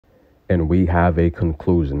And we have a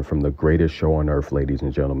conclusion from the greatest show on earth, ladies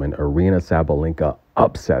and gentlemen. Aryna Sabalenka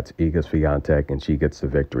upsets Iga Swiatek and she gets the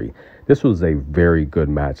victory. This was a very good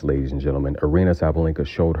match, ladies and gentlemen. Aryna Sabalenka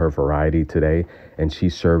showed her variety today and she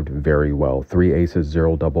served very well. 3 aces,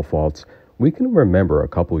 0 double faults. We can remember a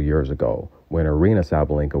couple years ago when Aryna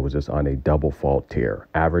Sabalenka was just on a double fault tear,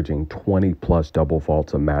 averaging 20 plus double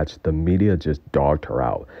faults a match. The media just dogged her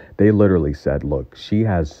out. They literally said, look,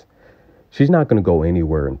 she's not going to go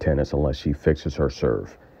anywhere in tennis unless she fixes her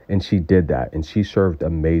serve. And she did that, and she served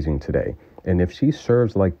amazing today. And if she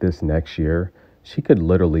serves like this next year, she could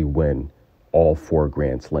literally win all 4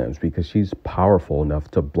 Grand Slams because she's powerful enough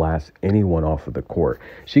to blast anyone off of the court.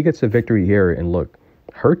 She gets a victory here, and look,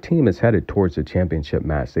 her team is headed towards the championship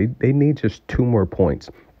match. They need just 2 more points.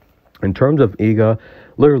 In terms of Iga,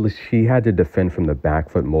 literally, she had to defend from the back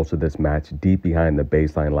foot most of this match, deep behind the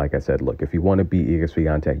baseline. Like I said, look, if you want to beat Iga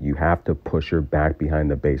Swiatek, you have to push her back behind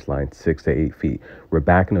the baseline 6 to 8 feet.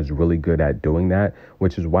 Rybakina is really good at doing that,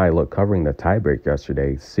 which is why, look, covering the tiebreak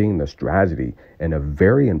yesterday, seeing the strategy in a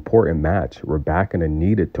very important match Rybakina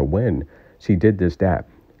needed to win, she did this, that.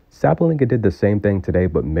 Sabalenka did the same thing today,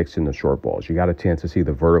 but mixed in the short balls. You got a chance to see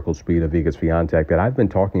the vertical speed of Iga Swiatek that I've been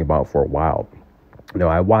talking about for a while. You know,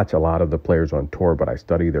 I watch a lot of the players on tour, but I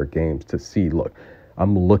study their games to see, look,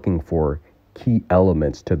 I'm looking for key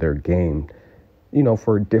elements to their game, you know,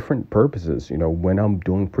 for different purposes. You know, when I'm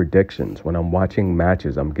doing predictions, when I'm watching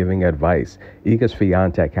matches, I'm giving advice. Iga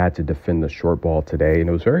Swiatek had to defend the short ball today, and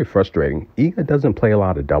it was very frustrating. Iga doesn't play a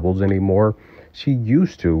lot of doubles anymore. She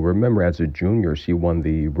used to. Remember, as a junior, she won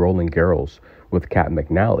the Roland Garros with Kat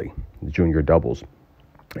McNally, the junior doubles.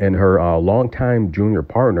 And her longtime junior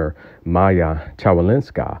partner, Maya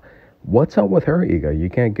Chawalinska. What's up with her, Iga? You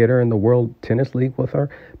can't get her in the World Tennis League with her?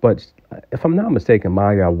 But if I'm not mistaken,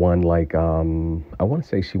 Maya won like, I want to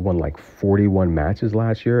say she won like 41 matches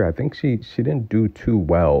last year. I think she didn't do too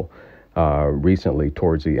well recently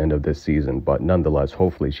towards the end of this season. But nonetheless,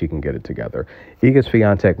 hopefully she can get it together. Iga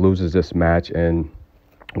Swiatek loses this match, and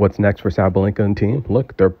what's next for Sabalenka and team?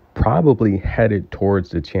 Look, they're probably headed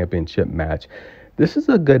towards the championship match. This is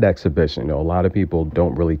a good exhibition. You know, a lot of people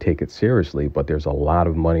don't really take it seriously, but there's a lot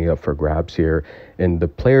of money up for grabs here, and the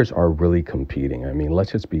players are really competing. I mean,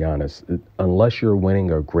 let's just be honest. Unless you're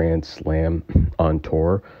winning a Grand Slam on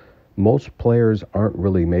tour, most players aren't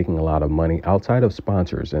really making a lot of money outside of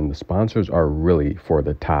sponsors, and the sponsors are really for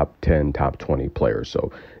the top 10, top 20 players.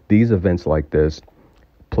 So these events like this,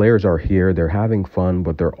 players are here, they're having fun,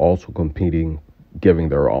 but they're also competing, giving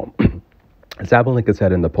their all. Sabalenka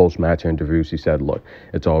said in the post-match interview, she said, look,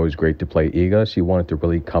 it's always great to play Iga. She wanted to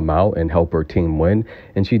really come out and help her team win,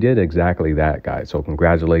 and she did exactly that, guys. So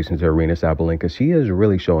congratulations to Aryna Sabalenka. She is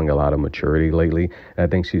really showing a lot of maturity lately, and I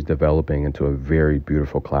think she's developing into a very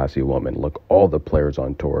beautiful, classy woman. Look, all the players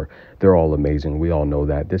on tour, they're all amazing. We all know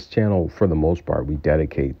that. This channel, for the most part, we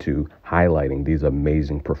dedicate to highlighting these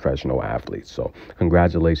amazing professional athletes. So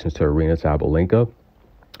congratulations to Aryna Sabalenka.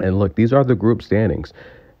 And look, these are the group standings.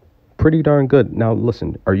 Pretty darn good. Now,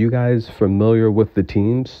 listen, are you guys familiar with the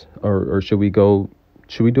teams, or should we do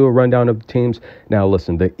a rundown of the teams? Now,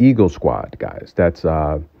 listen, the Eagle squad, guys, that's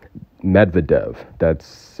Medvedev,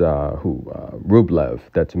 that's Rublev,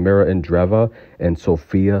 that's Mira Andreeva, and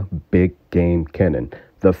Sofia Big Game Kenin.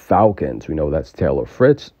 The Falcons, we know that's Taylor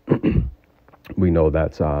Fritz. We know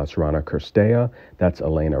that's Sorana Cirstea, that's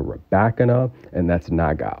Elena Rybakina, and that's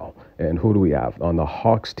Nagao. And who do we have? On the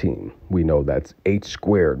Hawks team, we know that's H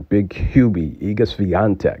squared, Big Hubie, Iga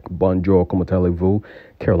Swiatek, Bonjour, Comment allez-vous,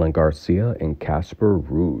 Caroline Garcia, and Casper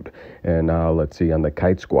Ruud. And let's see, on the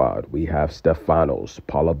Kite squad, we have Stefanos,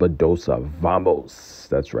 Paula Badosa, Vamos.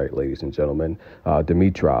 That's right, ladies and gentlemen.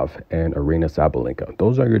 Dimitrov and Aryna Sabalenka.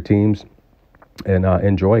 Those are your teams. And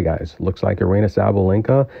enjoy, guys. Looks like Aryna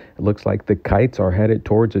Sabalenka. It looks like the Kites are headed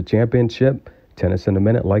towards a championship. Tennis in a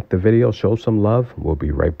minute. Like the video. Show some love. We'll be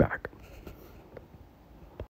right back.